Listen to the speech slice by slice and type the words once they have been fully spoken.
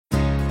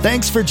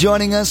Thanks for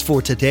joining us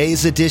for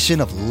today's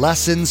edition of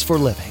Lessons for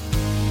Living.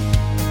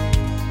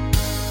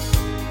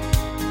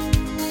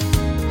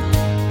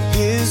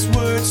 His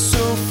word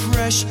so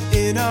fresh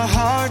in our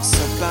hearts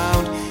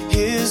abound.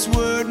 His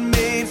word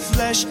made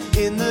flesh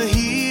in the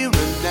here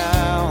and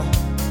now.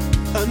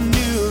 A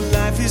new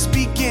life is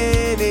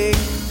beginning.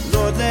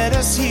 Lord, let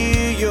us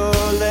hear your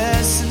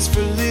lessons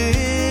for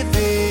living.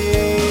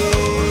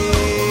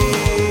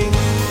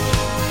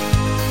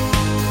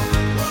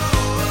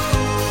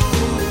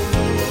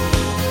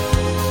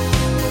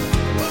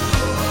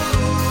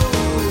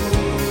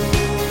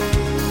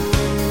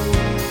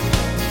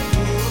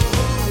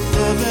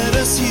 Lord, let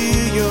us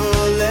hear your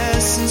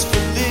lessons for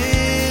living.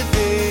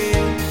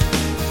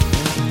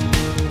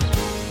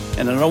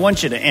 And I don't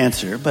want you to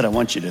answer, but I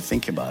want you to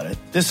think about it.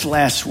 This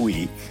last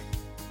week,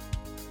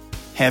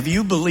 have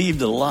you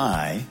believed a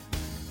lie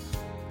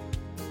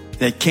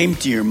that came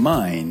to your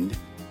mind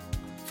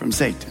from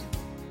Satan?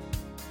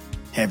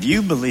 Have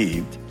you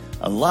believed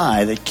a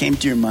lie that came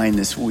to your mind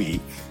this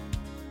week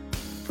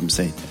from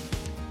Satan?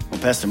 Well,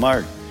 Pastor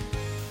Mark,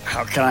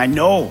 how can I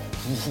know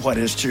what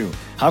is true?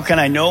 How can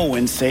I know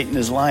when Satan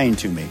is lying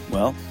to me?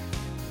 Well,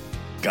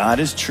 God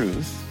is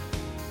truth.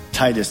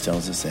 Titus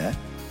tells us that.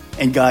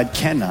 And God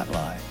cannot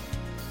lie.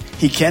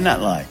 He cannot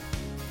lie.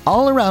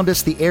 All around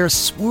us, the air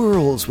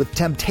swirls with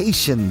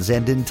temptations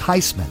and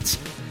enticements.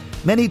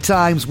 Many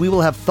times we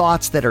will have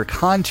thoughts that are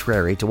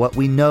contrary to what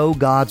we know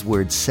God's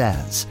Word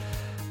says.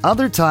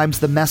 Other times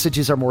the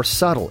messages are more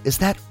subtle. Is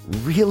that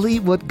really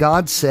what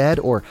God said?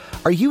 Or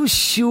are you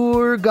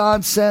sure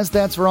God says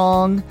that's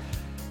wrong?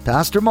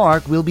 Pastor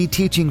Mark will be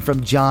teaching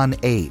from John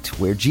 8,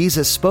 where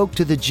Jesus spoke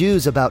to the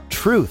Jews about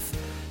truth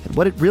and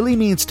what it really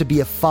means to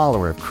be a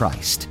follower of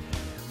Christ.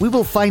 We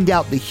will find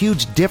out the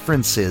huge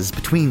differences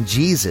between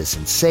Jesus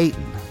and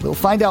Satan. We'll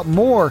find out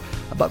more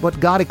about what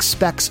God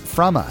expects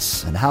from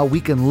us and how we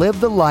can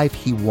live the life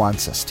He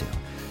wants us to.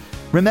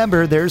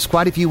 Remember, there's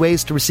quite a few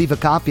ways to receive a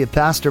copy of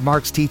Pastor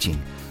Mark's teaching.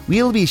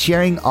 We'll be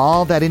sharing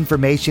all that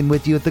information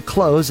with you at the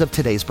close of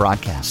today's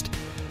broadcast.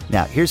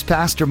 Now, here's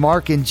Pastor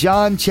Mark in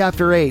John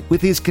chapter 8 with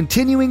his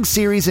continuing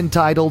series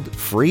entitled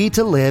Free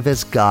to Live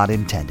as God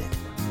Intended.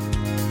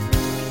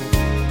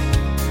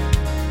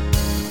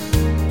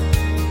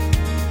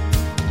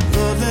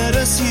 Let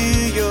us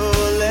hear your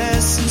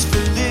lessons for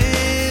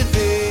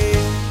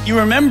living. You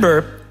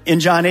remember in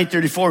John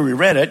 8:34, we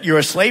read it, you're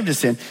a slave to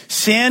sin.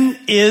 Sin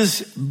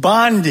is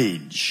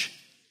bondage.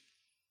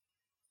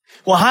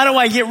 Well, how do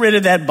I get rid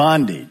of that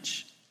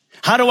bondage?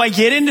 How do I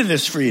get into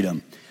this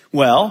freedom?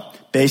 Well,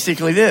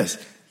 basically this.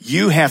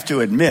 You have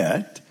to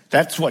admit,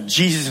 that's what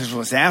Jesus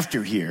was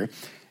after here.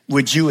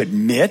 Would you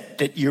admit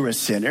that you're a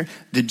sinner?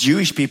 The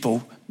Jewish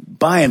people,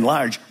 by and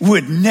large,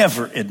 would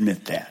never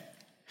admit that.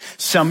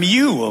 Some of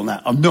you will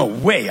not. Oh, no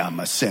way I'm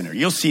a sinner.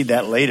 You'll see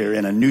that later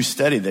in a new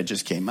study that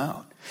just came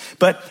out.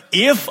 But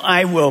if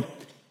I will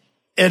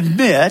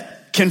admit,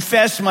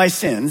 confess my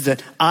sins,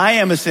 that I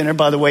am a sinner,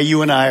 by the way,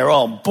 you and I are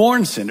all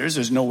born sinners.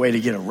 There's no way to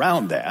get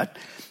around that.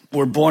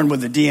 We're born with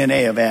the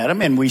DNA of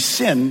Adam, and we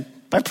sin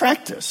by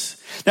practice.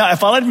 Now,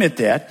 if I'll admit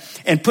that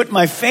and put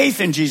my faith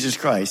in Jesus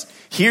Christ,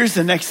 here's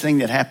the next thing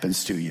that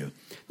happens to you.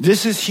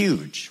 This is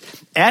huge.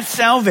 At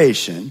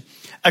salvation,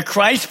 a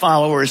Christ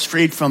follower is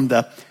freed from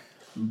the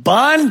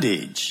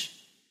bondage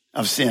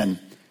of sin,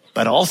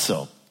 but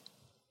also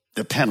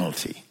the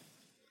penalty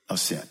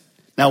of sin.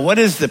 Now, what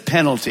is the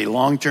penalty,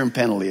 long-term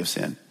penalty of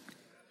sin?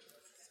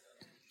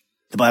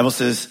 The Bible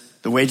says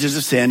the wages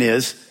of sin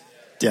is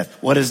death.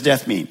 What does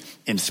death mean?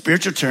 In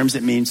spiritual terms,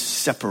 it means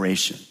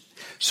separation.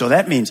 So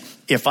that means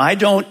if I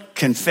don't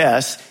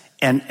confess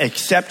and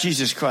accept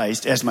Jesus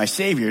Christ as my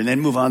Savior and then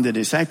move on to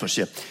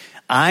discipleship,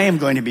 I am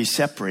going to be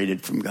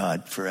separated from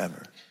God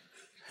forever.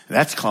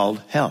 That's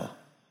called hell.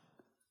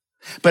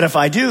 But if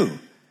I do,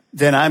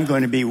 then I'm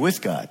going to be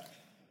with God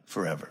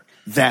forever.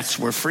 That's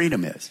where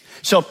freedom is.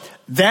 So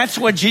that's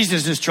what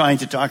Jesus is trying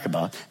to talk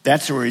about.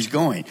 That's where he's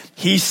going.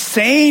 He's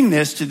saying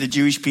this to the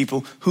Jewish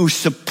people who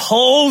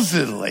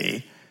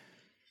supposedly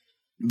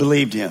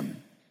believed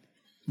him.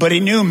 But he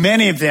knew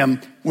many of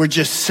them were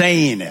just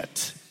saying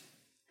it.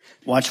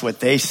 Watch what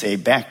they say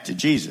back to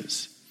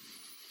Jesus.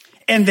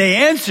 And they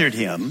answered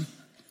him,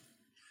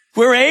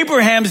 we're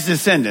Abraham's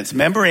descendants.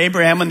 Remember,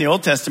 Abraham in the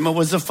Old Testament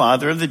was the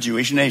father of the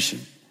Jewish nation.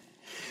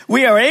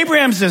 We are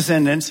Abraham's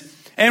descendants,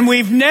 and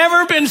we've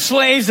never been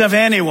slaves of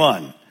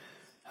anyone.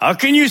 How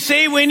can you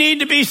say we need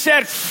to be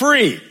set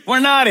free?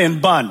 We're not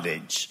in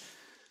bondage.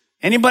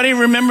 Anybody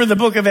remember the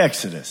book of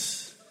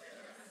Exodus?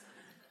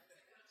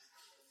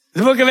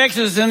 The book of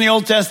Exodus in the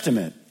Old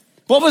Testament.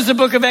 What was the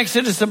book of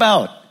Exodus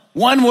about?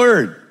 One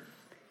word.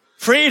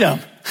 Freedom.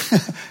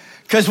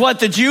 Because what,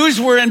 the Jews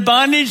were in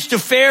bondage to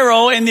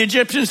Pharaoh and the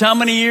Egyptians how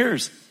many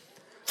years?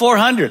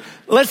 400.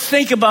 Let's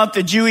think about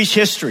the Jewish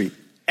history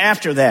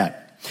after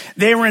that.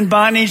 They were in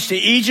bondage to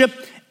Egypt,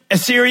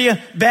 Assyria,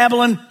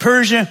 Babylon,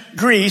 Persia,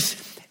 Greece.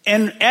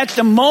 And at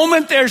the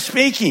moment they're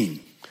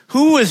speaking,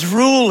 who is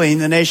ruling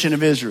the nation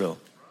of Israel?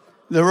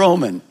 The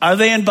Roman. Are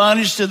they in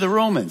bondage to the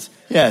Romans?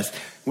 Yes.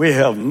 We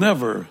have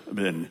never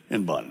been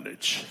in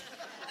bondage.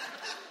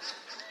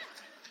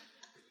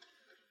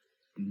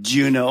 Do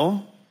you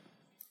know,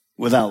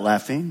 without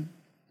laughing,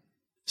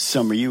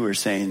 some of you are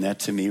saying that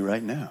to me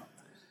right now.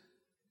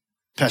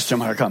 Pastor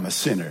Mark, I'm a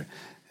sinner,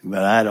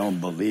 but I don't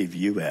believe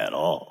you at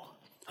all.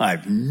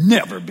 I've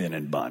never been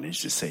in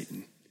bondage to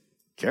Satan.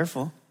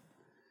 Careful.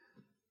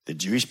 The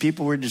Jewish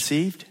people were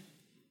deceived,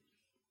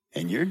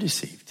 and you're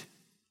deceived.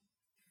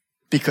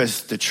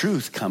 Because the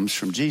truth comes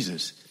from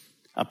Jesus.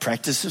 A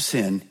practice of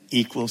sin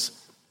equals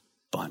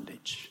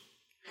bondage.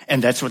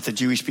 And that's what the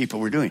Jewish people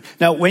were doing.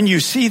 Now, when you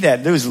see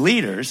that, those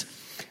leaders,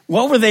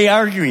 what were they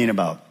arguing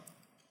about?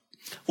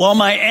 Well,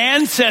 my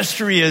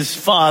ancestry is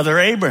Father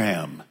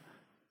Abraham.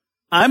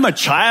 I'm a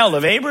child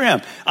of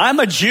Abraham. I'm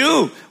a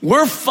Jew.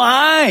 We're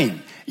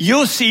fine.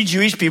 You'll see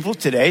Jewish people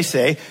today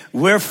say,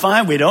 we're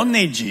fine. We don't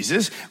need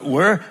Jesus.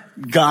 We're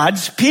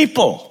God's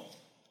people.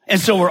 And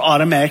so we're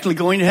automatically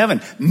going to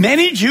heaven.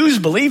 Many Jews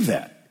believe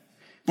that.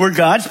 We're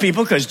God's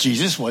people because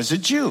Jesus was a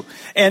Jew.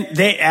 And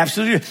they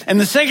absolutely do. And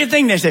the second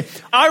thing they say,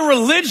 our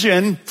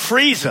religion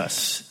frees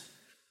us.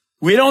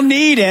 We don't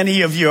need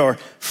any of your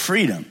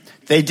freedom.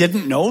 They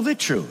didn't know the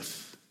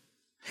truth.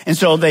 And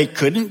so they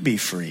couldn't be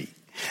free.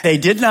 They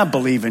did not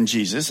believe in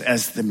Jesus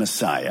as the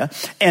Messiah.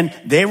 And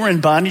they were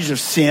in bondage of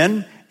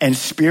sin and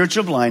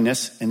spiritual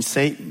blindness and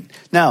Satan.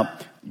 Now,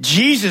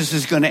 Jesus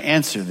is going to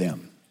answer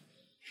them.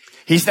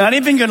 He's not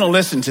even going to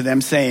listen to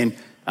them saying,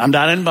 I'm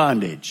not in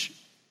bondage.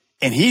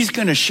 And he's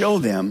going to show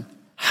them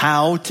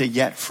how to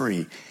get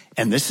free.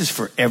 And this is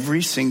for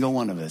every single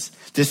one of us.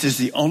 This is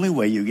the only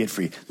way you get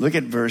free. Look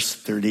at verse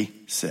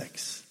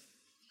 36.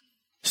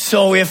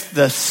 So if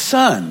the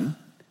Son,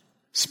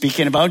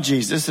 speaking about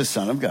Jesus, the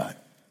Son of God,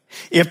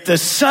 if the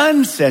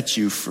Son sets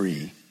you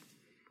free,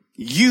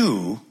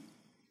 you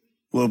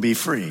will be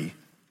free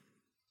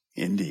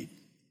indeed.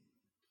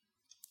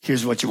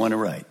 Here's what you want to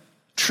write.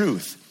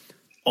 Truth.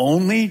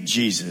 Only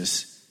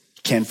Jesus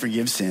can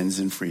forgive sins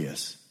and free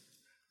us.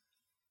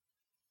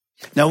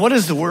 Now, what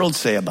does the world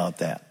say about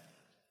that?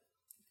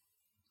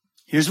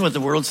 Here's what the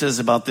world says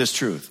about this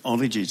truth.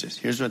 Only Jesus.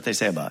 Here's what they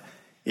say about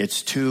it.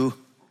 It's too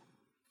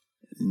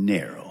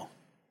narrow.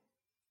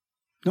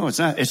 No, it's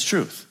not. It's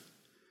truth.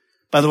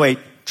 By the way,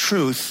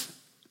 truth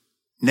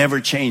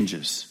never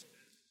changes.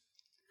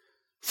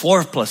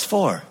 4 plus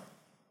 4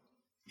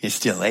 is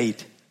still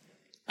 8.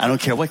 I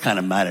don't care what kind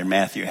of modern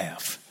math you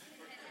have.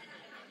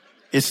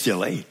 It's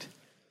still 8.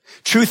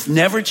 Truth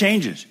never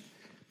changes.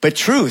 But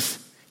truth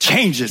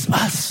changes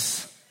us.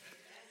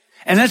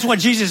 And that's what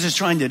Jesus is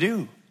trying to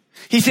do.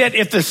 He said,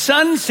 if the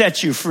Son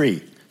sets you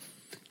free,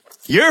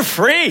 you're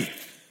free.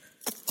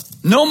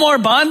 No more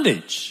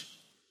bondage.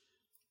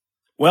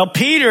 Well,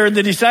 Peter,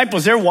 the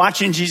disciples, they're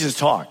watching Jesus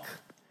talk.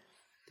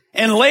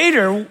 And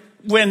later,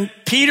 when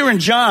Peter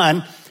and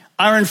John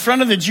are in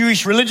front of the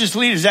Jewish religious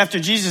leaders after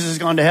Jesus has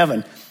gone to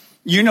heaven,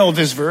 you know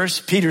this verse.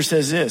 Peter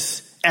says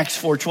this,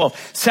 Acts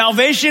 4:12.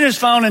 Salvation is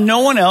found in no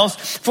one else,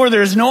 for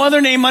there is no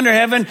other name under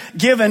heaven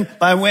given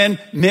by when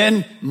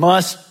men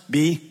must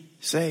be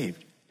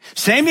saved.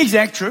 Same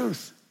exact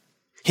truth.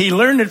 He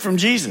learned it from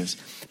Jesus.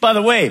 By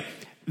the way,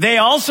 they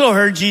also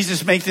heard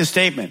Jesus make this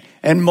statement,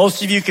 and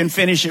most of you can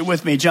finish it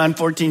with me. John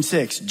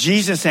 14:6.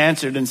 Jesus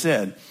answered and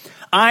said,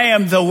 I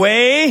am the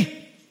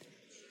way,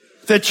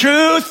 the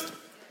truth,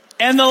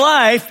 and the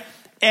life,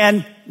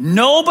 and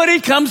nobody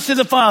comes to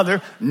the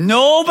Father,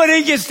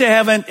 nobody gets to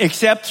heaven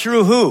except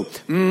through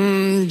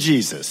who?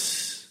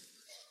 Jesus.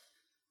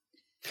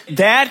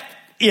 That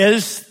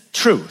is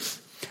truth.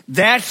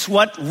 That's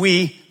what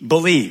we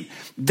believe.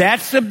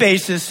 That's the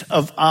basis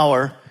of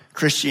our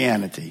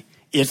Christianity.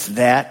 It's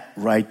that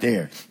right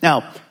there.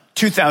 Now,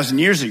 2,000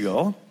 years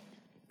ago,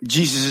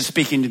 Jesus is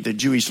speaking to the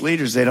Jewish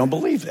leaders. They don't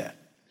believe that.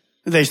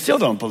 They still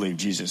don't believe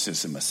Jesus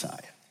is the Messiah.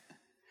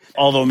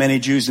 Although many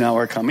Jews now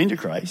are coming to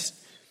Christ,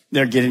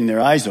 they're getting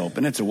their eyes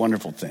open. It's a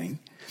wonderful thing.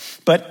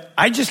 But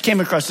I just came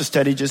across a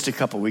study just a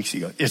couple weeks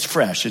ago. It's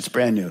fresh. It's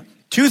brand new.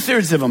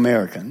 2/3 of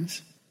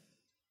Americans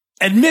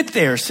admit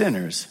they are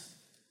sinners,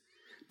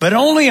 but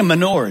only a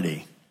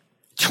minority,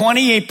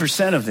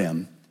 28% of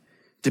them,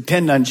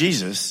 depend on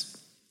Jesus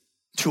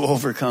to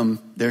overcome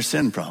their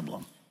sin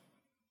problem.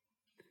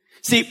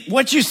 See,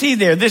 what you see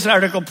there, this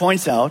article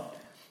points out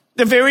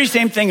the very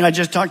same thing I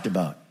just talked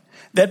about,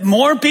 that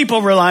more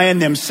people rely on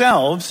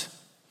themselves,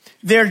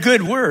 their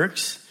good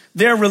works,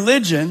 their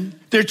religion,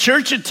 their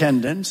church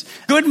attendance,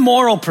 good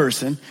moral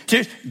person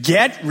to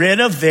get rid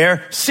of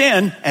their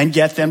sin and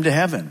get them to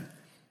heaven.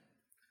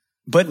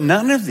 But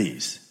none of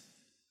these,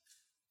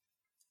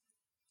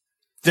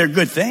 they're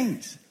good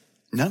things.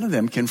 None of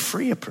them can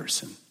free a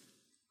person.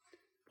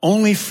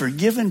 Only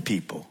forgiven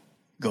people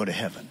go to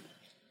heaven.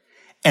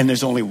 And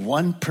there's only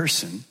one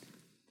person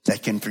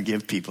that can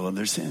forgive people of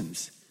their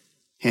sins.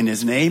 And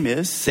his name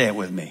is, say it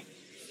with me,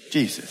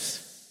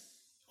 Jesus.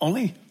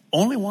 Only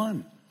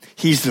one.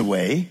 He's the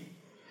way,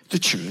 the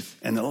truth,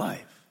 and the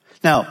life.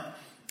 Now,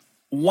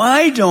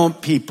 why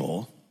don't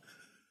people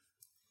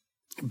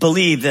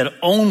believe that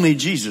only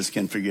Jesus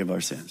can forgive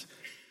our sins?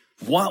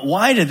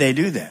 Why do they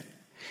do that?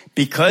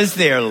 Because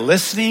they are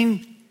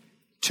listening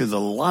to the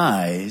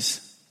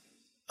lies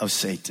of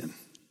Satan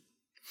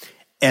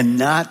and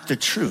not the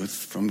truth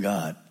from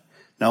God.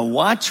 Now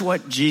watch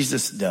what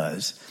Jesus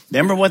does.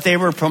 Remember what they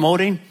were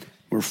promoting?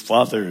 We're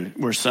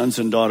sons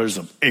and daughters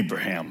of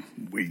Abraham.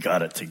 We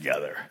got it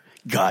together.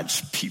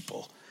 God's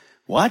people.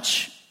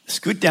 Watch,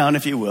 scoot down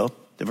if you will,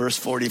 to verse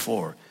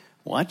 44.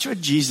 Watch what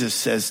Jesus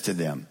says to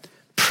them.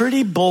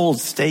 Pretty bold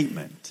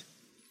statement.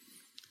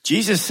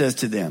 Jesus says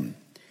to them,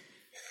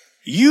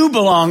 you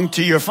belong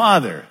to your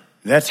father.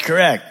 That's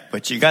correct,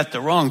 but you got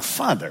the wrong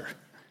father.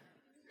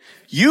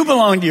 You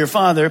belong to your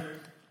father,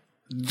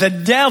 the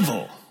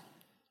devil.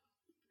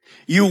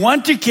 You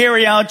want to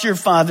carry out your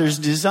father's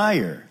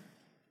desire.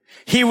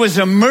 He was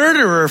a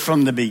murderer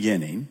from the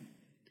beginning,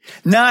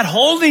 not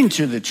holding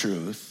to the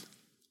truth,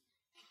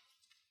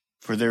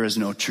 for there is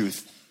no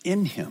truth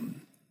in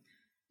him.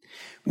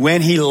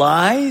 When he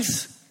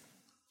lies,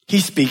 he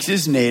speaks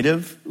his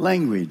native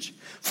language,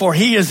 for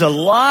he is a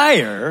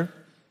liar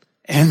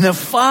and the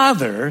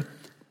father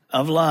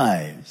of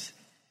lies.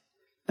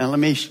 Now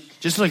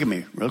just look at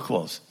me real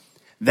close.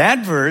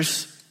 That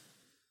verse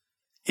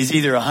is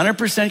either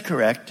 100%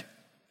 correct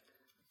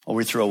or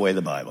we throw away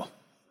the Bible.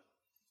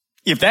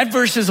 If that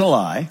verse is a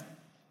lie,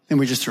 then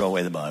we just throw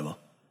away the Bible.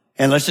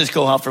 And let's just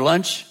go out for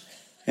lunch,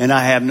 and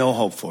I have no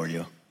hope for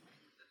you.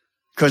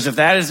 Because if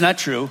that is not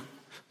true,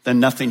 then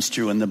nothing's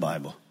true in the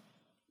Bible.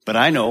 But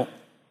I know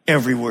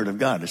every word of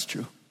God is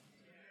true.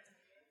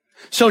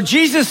 So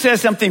Jesus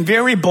says something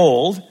very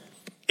bold.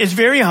 It's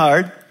very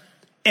hard.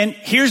 And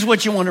here's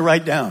what you want to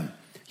write down.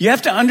 You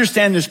have to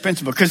understand this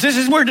principle, because this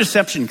is where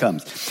deception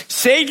comes.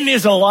 Satan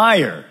is a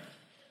liar,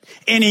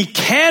 and he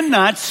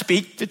cannot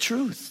speak the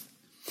truth.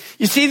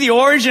 You see, the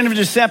origin of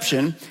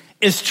deception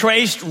is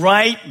traced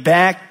right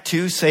back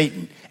to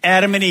Satan,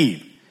 Adam and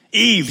Eve.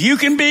 Eve, you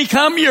can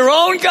become your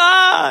own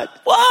God.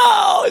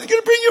 Wow, it's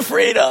going to bring you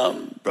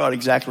freedom. Brought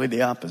exactly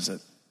the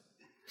opposite.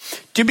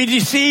 To be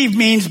deceived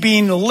means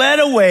being led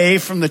away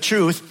from the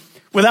truth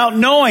without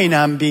knowing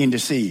I'm being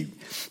deceived.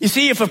 You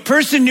see, if a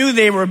person knew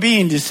they were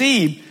being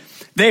deceived,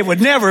 they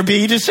would never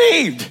be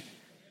deceived.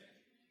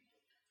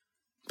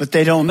 But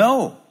they don't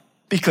know,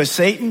 because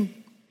Satan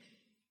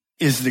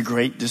is the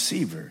great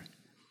deceiver.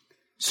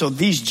 So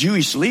these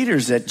Jewish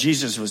leaders that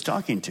Jesus was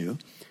talking to,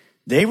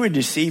 they were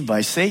deceived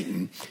by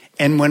Satan.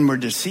 And when we're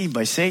deceived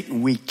by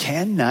Satan, we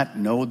cannot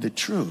know the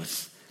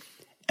truth.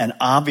 And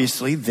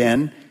obviously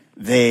then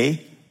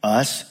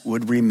us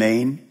would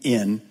remain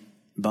in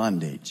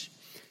bondage.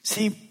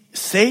 See,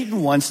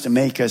 Satan wants to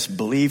make us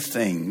believe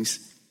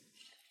things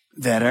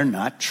that are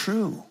not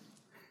true.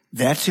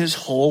 That's his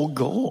whole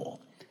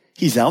goal.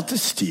 He's out to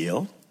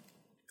steal,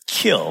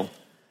 kill,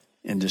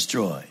 and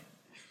destroy.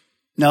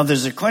 Now,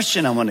 there's a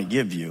question I want to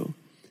give you,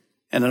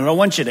 and I don't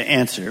want you to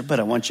answer, but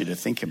I want you to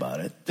think about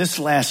it. This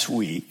last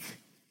week,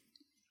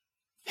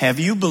 have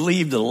you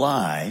believed a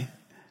lie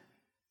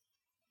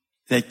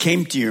that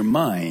came to your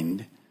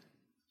mind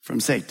from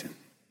Satan?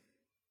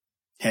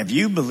 Have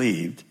you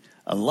believed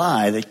a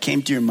lie that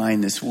came to your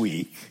mind this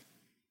week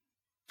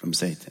from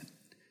Satan?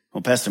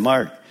 Well, Pastor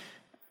Mark,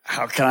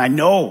 how can I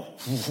know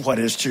what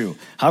is true?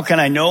 How can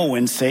I know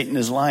when Satan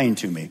is lying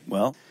to me?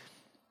 Well,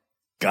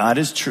 God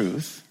is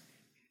truth.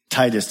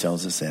 Titus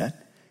tells us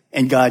that.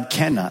 And God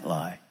cannot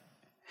lie.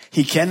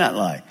 He cannot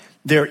lie.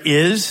 There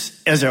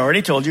is, as I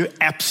already told you,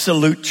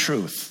 absolute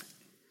truth.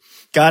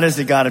 God is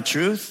the God of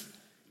truth.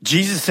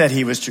 Jesus said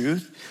he was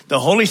truth. The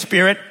Holy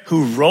Spirit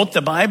who wrote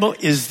the Bible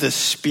is the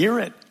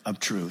Spirit of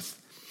truth.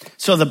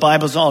 So the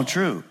Bible's all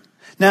true.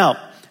 Now,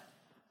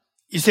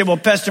 you say, well,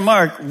 Pastor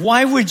Mark,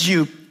 why would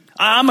you,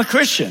 I'm a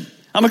Christian.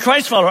 I'm a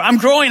Christ follower. I'm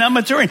growing. I'm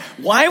maturing.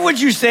 Why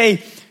would you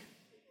say,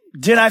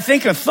 did I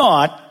think a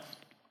thought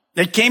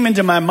that came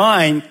into my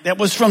mind that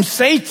was from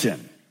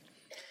Satan?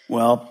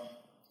 Well,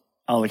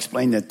 I'll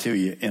explain that to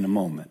you in a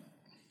moment.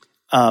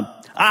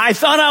 I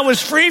thought I was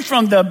free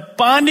from the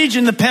bondage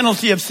and the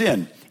penalty of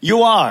sin.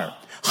 You are.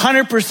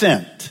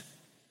 100%.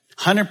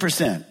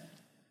 100%.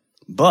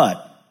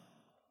 But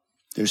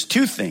there's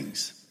two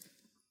things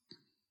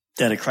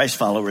that a Christ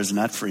follower is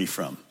not free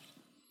from.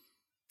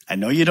 I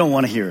know you don't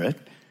want to hear it,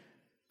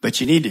 but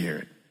you need to hear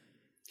it,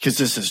 because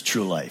this is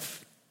true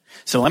life.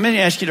 So let me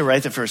ask you to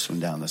write the first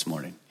one down this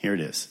morning. Here it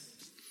is.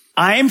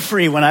 I am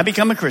free when I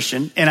become a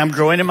Christian and I'm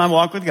growing in my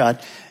walk with God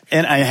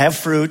and I have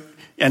fruit,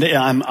 and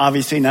I'm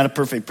obviously not a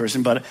perfect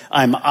person, but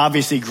I'm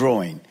obviously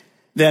growing.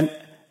 Then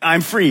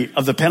I'm free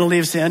of the penalty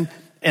of sin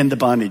and the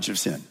bondage of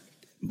sin.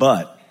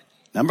 But,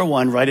 number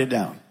one, write it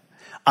down.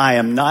 I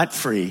am not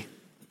free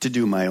to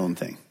do my own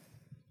thing.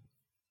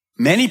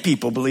 Many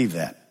people believe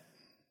that.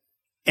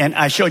 And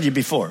I showed you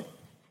before.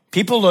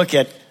 People look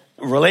at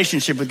a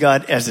relationship with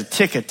God as a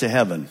ticket to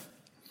heaven.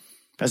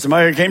 Pastor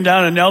Meyer came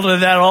down and knelt at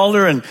that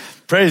altar and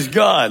praised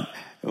God.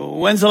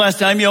 When's the last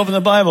time you opened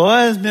the Bible?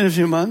 Well, it's been a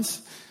few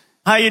months.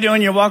 How you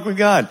doing your walk with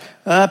God?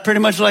 Pretty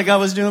much like I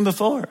was doing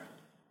before.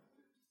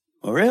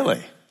 Well,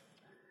 really?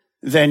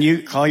 Then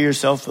you call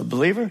yourself a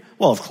believer?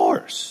 Well, of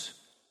course.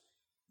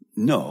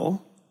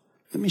 No.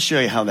 Let me show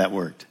you how that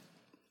worked.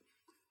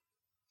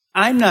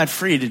 I'm not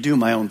free to do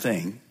my own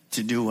thing,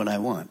 to do what I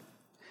want.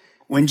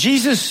 When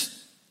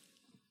Jesus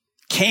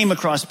came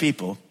across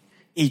people,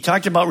 he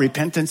talked about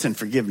repentance and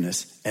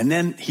forgiveness. And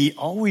then he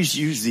always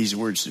used these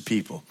words to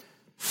people.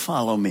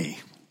 Follow me.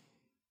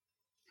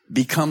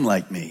 Become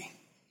like me.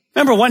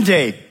 Remember one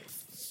day,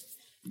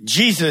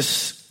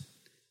 Jesus,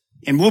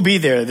 and we'll be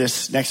there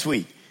this next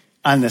week,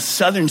 on the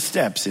southern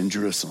steps in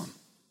Jerusalem.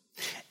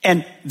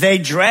 And they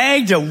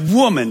dragged a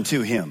woman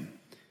to him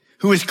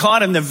who was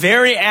caught in the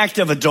very act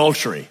of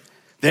adultery.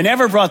 They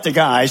never brought the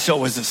guy, so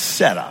it was a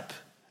setup.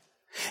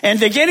 And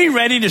they're getting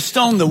ready to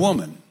stone the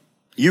woman.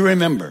 You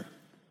remember.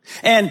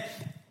 And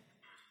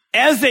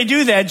as they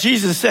do that,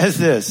 Jesus says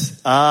this,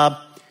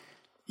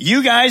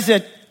 you guys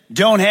that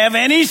don't have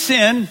any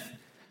sin,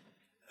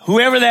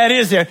 whoever that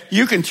is there,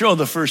 you can throw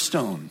the first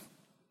stone.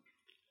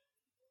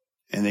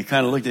 And they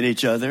kind of looked at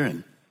each other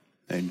and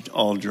they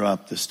all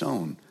dropped the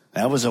stone.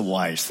 That was a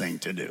wise thing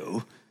to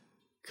do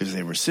because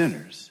they were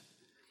sinners.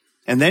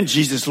 And then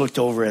Jesus looked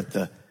over at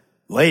the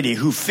lady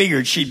who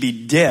figured she'd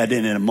be dead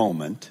in a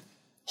moment.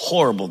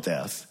 Horrible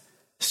death.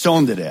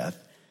 Stoned to death.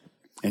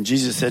 And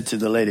Jesus said to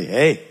the lady,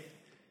 hey,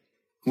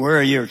 where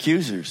are your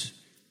accusers?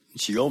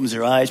 And she opens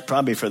her eyes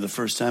probably for the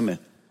first time and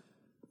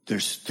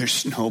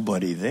there's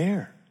nobody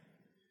there.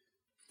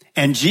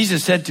 And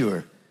Jesus said to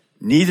her,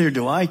 neither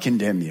do I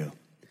condemn you.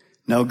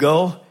 Now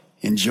go,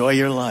 enjoy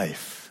your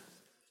life.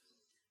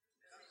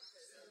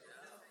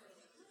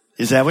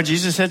 Is that what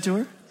Jesus said to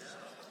her?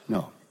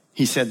 No.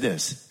 He said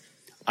this,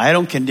 I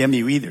don't condemn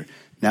you either.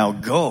 Now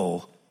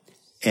go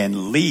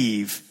and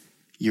leave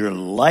your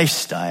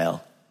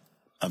lifestyle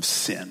of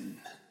sin.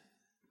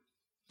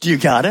 Do you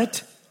got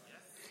it?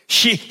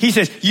 He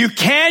says, you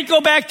can't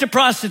go back to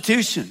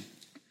prostitution.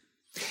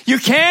 You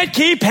can't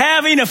keep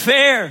having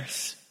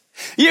affairs.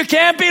 You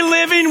can't be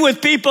living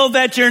with people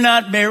that you're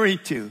not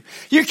married to.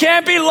 You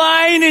can't be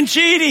lying and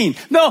cheating.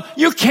 No,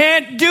 you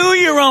can't do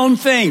your own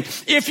thing.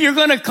 If you're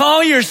going to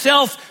call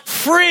yourself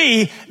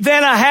free,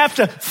 then I have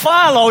to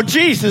follow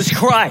Jesus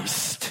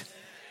Christ.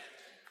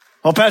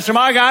 Oh, Pastor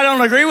Mark, I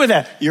don't agree with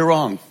that. You're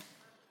wrong.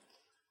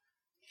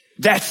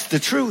 That's the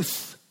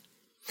truth.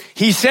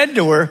 He said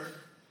to her,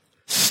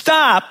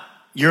 stop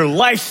your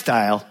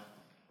lifestyle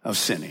of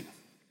sinning.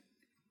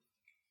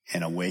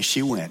 And away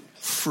she went,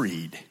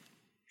 freed.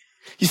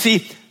 You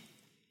see,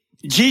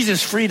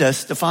 Jesus freed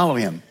us to follow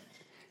him.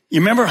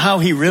 You remember how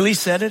he really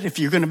said it if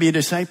you're going to be a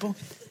disciple?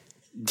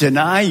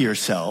 Deny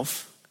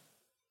yourself.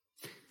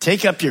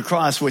 Take up your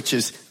cross, which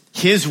is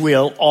his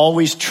will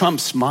always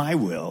trumps my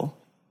will,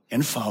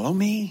 and follow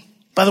me.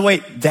 By the way,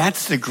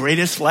 that's the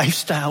greatest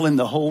lifestyle in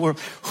the whole world.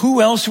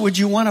 Who else would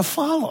you want to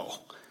follow?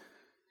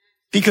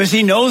 Because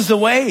he knows the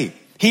way.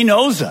 He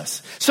knows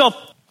us. So,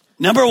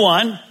 number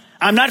one,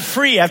 I'm not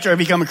free after I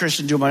become a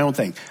Christian to do my own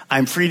thing.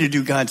 I'm free to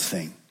do God's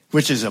thing,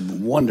 which is a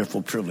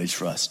wonderful privilege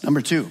for us.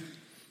 Number two,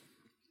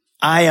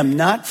 I am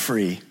not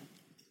free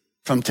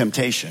from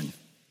temptation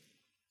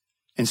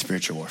in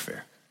spiritual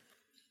warfare.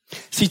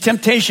 See,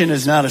 temptation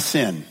is not a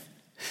sin.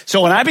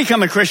 So when I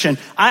become a Christian,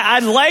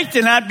 I'd like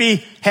to not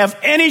have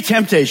any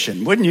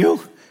temptation, wouldn't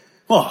you?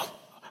 Well,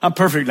 I'm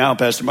perfect now,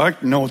 Pastor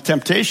Mark. No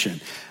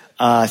temptation.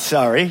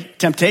 Sorry.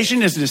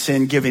 Temptation isn't a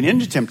sin. Giving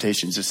into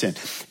temptation is a sin.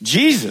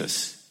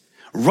 Jesus,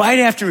 right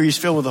after he was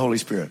filled with the Holy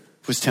Spirit,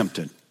 was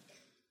tempted.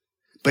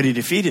 But he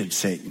defeated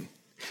Satan.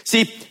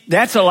 See,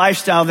 that's a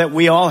lifestyle that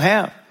we all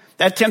have.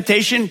 That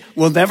temptation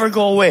will never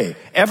go away,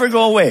 ever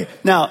go away.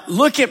 Now,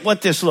 look at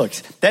what this looks.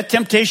 That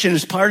temptation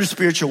is part of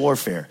spiritual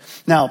warfare.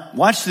 Now,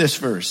 watch this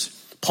verse.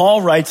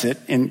 Paul writes it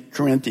in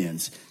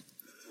Corinthians.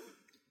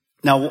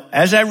 Now,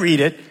 as I read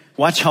it,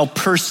 watch how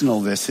personal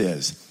this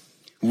is.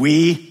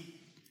 We.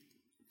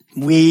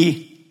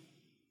 If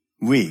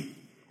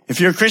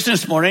you're a Christian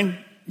this morning,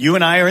 you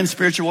and I are in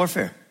spiritual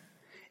warfare.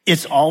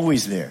 It's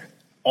always there.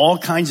 All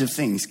kinds of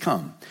things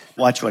come.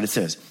 Watch what it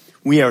says.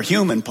 We are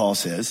human, Paul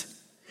says,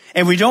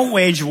 and we don't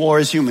wage war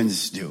as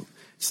humans do.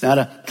 It's not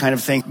a kind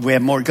of thing, we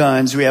have more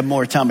guns, we have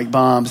more atomic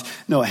bombs.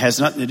 No, it has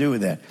nothing to do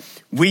with that.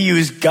 We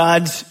use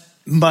God's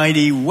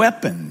mighty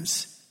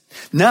weapons,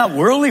 not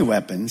worldly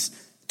weapons,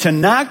 to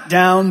knock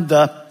down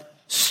the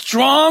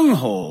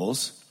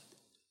strongholds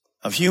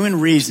of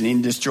human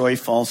reasoning, destroy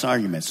false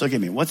arguments. Look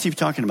at me. What's he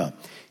talking about?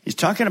 He's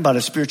talking about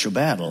a spiritual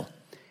battle,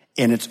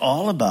 and it's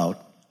all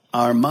about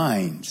our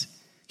minds,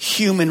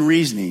 human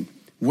reasoning,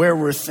 where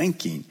we're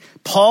thinking.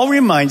 Paul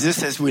reminds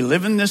us as we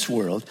live in this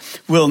world,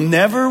 we'll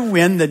never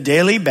win the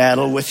daily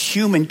battle with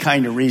human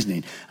kind of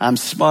reasoning. I'm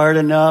smart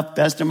enough,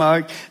 Pastor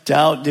Mark, to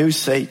outdo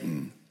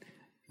Satan.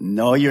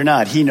 No, you're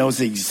not. He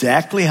knows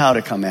exactly how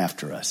to come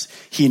after us.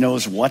 He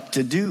knows what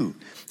to do.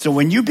 So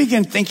when you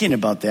begin thinking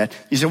about that,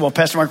 you say, well,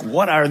 Pastor Mark,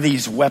 what are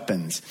these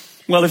weapons?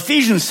 Well,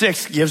 Ephesians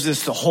 6 gives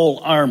us the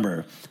whole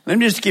armor. Let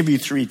me just give you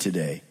three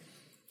today.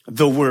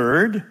 The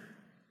word,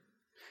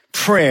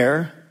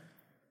 prayer,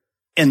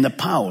 and the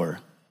power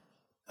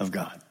of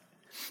God.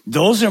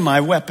 Those are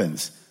my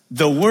weapons.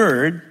 The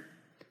word,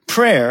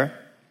 prayer,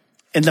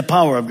 and the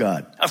power of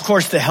God. Of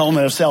course, the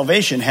helmet of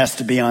salvation has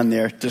to be on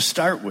there to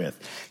start with,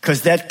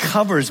 because that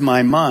covers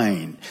my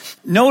mind.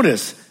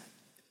 Notice,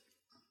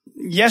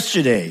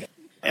 yesterday,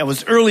 it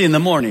was early in the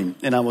morning,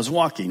 and I was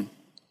walking,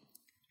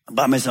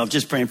 by myself,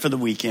 just praying for the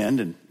weekend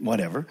and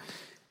whatever.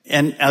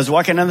 And I was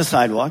walking on the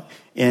sidewalk,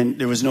 and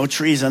there was no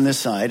trees on this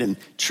side, and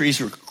trees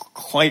were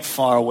quite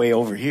far away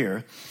over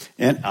here.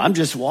 And I'm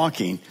just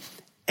walking,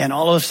 and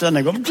all of a sudden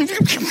I go,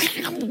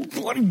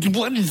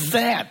 what is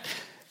that?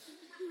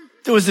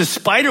 There was this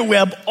spider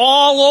web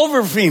all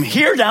over from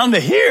here down to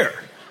here.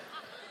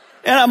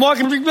 And I'm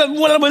walking,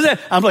 what was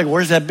that? I'm like,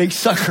 where's that big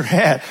sucker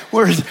at?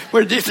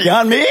 Where's he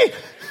on me?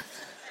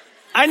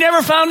 I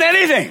never found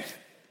anything.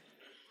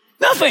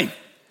 Nothing.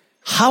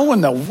 How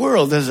in the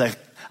world does a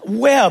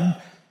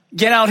web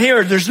get out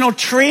here? There's no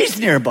trees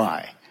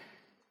nearby.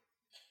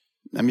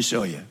 Let me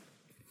show you.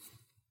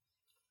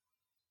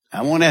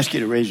 I won't ask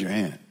you to raise your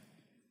hand.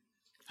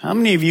 How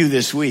many of you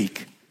this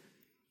week,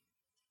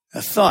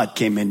 a thought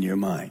came into your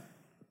mind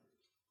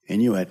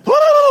and you went,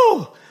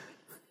 whoa!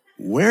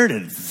 Where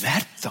did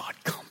that thought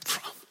come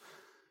from?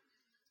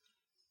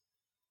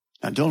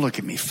 Now don't look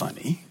at me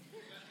funny.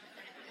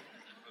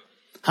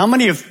 How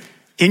many of,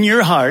 in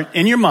your heart,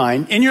 in your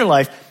mind, in your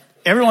life,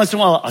 every once in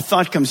a while a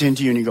thought comes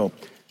into you and you go,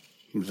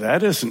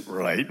 that isn't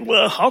right.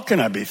 Well, how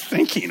can I be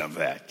thinking of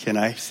that? Can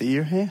I see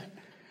your hand?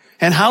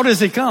 And how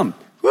does it come?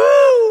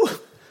 Woo!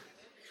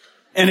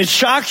 And it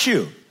shocks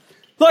you.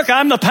 Look,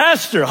 I'm the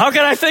pastor. How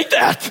can I think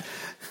that?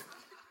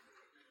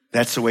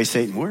 That's the way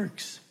Satan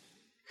works.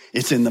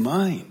 It's in the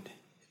mind.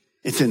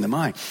 It's in the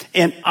mind.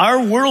 And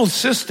our world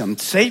system,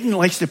 Satan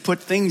likes to put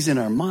things in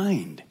our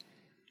mind.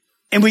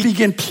 And we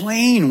begin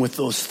playing with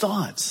those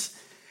thoughts.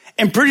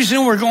 And pretty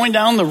soon we're going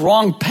down the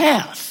wrong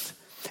path.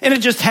 And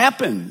it just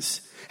happens.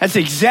 That's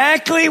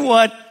exactly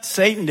what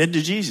Satan did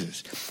to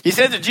Jesus. He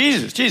said to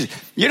Jesus,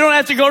 you don't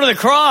have to go to the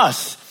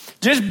cross.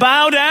 Just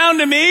bow down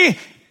to me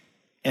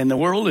and the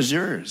world is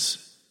yours.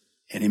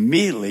 And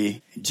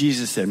immediately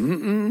Jesus said,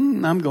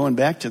 I'm going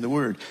back to the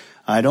word.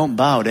 I don't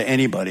bow to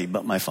anybody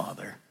but my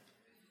Father.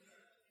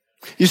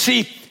 You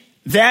see,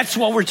 that's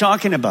what we're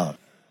talking about.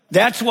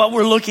 That's what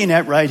we're looking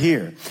at right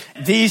here.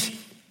 These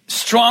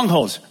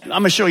strongholds. I'm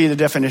going to show you the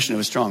definition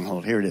of a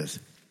stronghold. Here it is.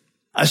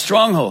 A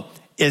stronghold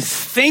is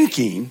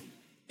thinking.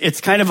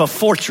 It's kind of a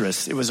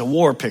fortress. It was a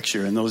war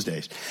picture in those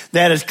days.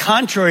 That is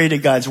contrary to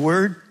God's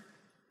word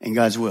and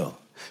God's will.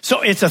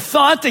 So it's a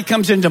thought that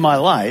comes into my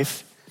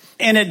life,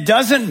 and it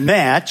doesn't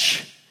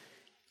match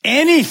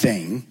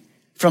anything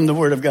from the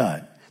word of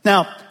God.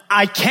 Now,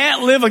 I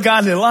can't live a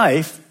godly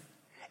life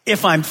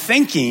if I'm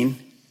thinking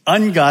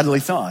ungodly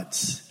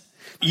thoughts.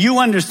 You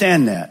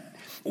understand that.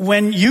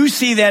 When you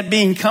see that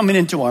being coming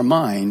into our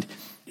mind,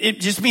 it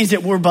just means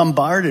that we're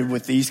bombarded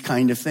with these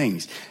kind of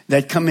things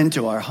that come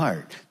into our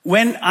heart.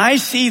 When I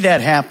see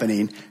that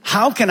happening,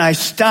 how can I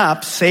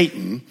stop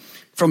Satan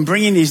from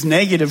bringing these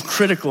negative,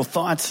 critical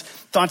thoughts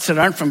that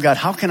aren't from God?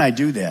 How can I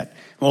do that?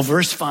 Well,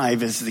 verse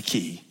 5 is the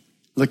key.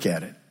 Look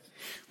at it.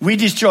 We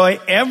destroy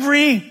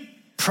every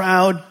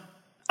proud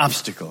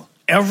obstacle,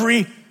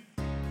 every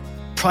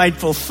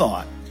prideful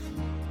thought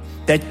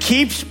that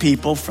keeps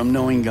people from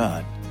knowing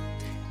God.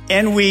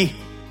 And we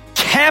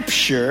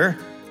capture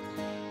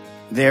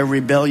their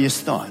rebellious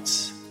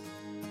thoughts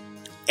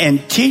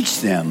and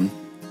teach them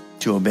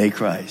to obey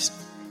Christ.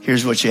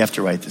 Here's what you have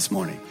to write this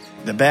morning.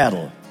 The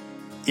battle.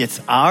 It's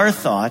our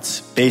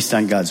thoughts based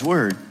on God's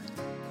word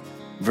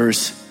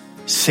versus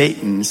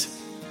Satan's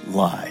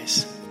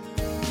lies.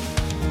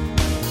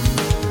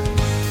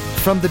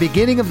 From the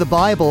beginning of the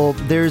Bible,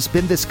 there's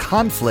been this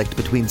conflict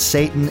between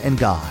Satan and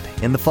God.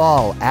 In the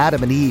fall,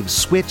 Adam and Eve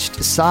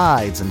switched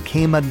sides and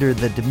came under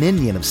the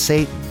dominion of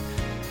Satan.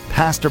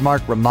 Pastor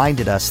Mark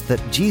reminded us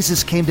that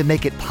Jesus came to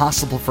make it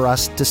possible for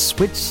us to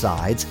switch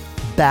sides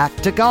back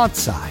to God's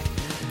side.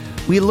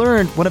 We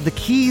learned one of the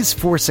keys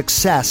for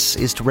success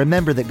is to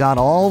remember that God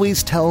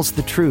always tells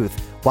the truth,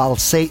 while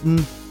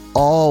Satan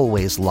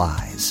always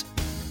lies.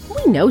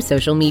 We know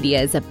social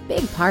media is a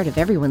big part of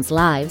everyone's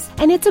lives,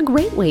 and it's a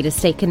great way to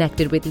stay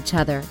connected with each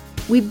other.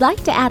 We'd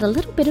like to add a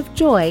little bit of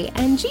joy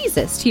and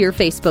Jesus to your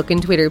Facebook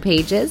and Twitter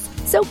pages,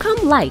 so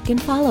come like and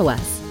follow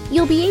us.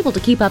 You'll be able to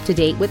keep up to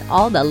date with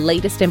all the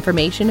latest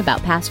information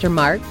about Pastor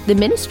Mark, the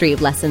ministry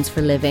of Lessons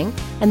for Living,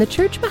 and the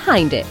church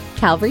behind it,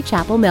 Calvary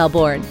Chapel,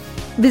 Melbourne.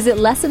 Visit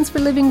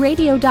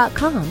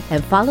lessonsforlivingradio.com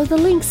and follow the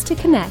links to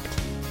connect.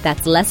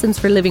 That's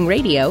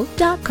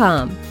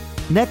lessonsforlivingradio.com.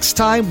 Next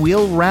time,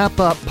 we'll wrap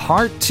up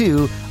part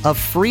 2 of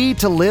Free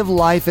to Live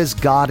Life as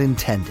God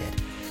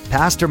Intended.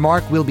 Pastor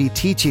Mark will be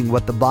teaching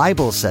what the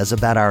Bible says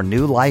about our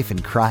new life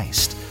in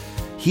Christ.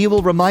 He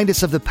will remind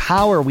us of the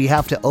power we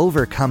have to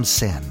overcome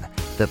sin,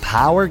 the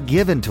power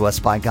given to us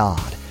by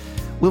God.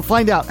 We'll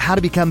find out how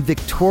to become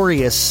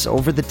victorious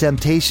over the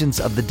temptations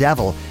of the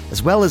devil,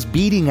 as well as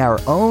beating our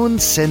own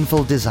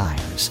sinful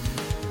desires.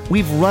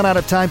 We've run out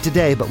of time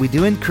today, but we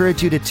do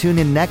encourage you to tune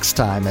in next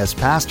time as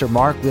Pastor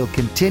Mark will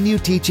continue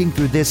teaching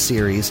through this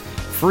series,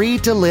 Free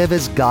to Live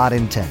as God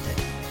Intended.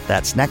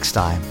 That's next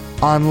time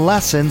on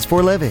Lessons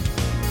for Living.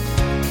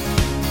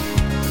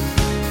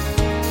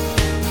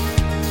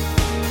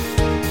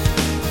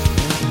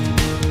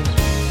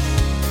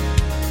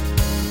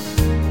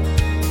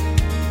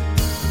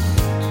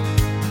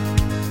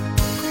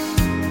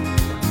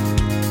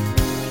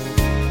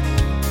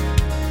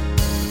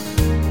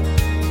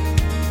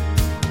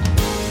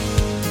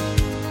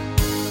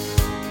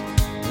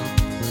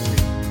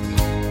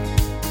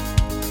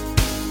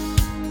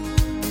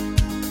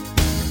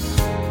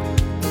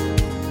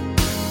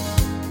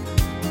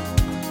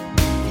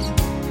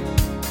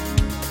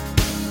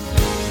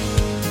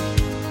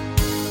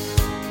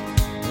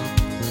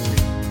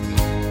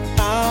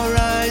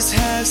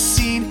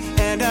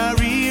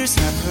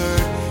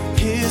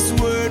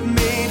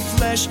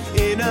 flesh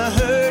in a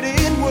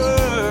hurting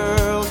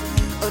world.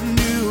 A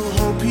new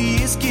hope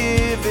he is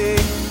giving.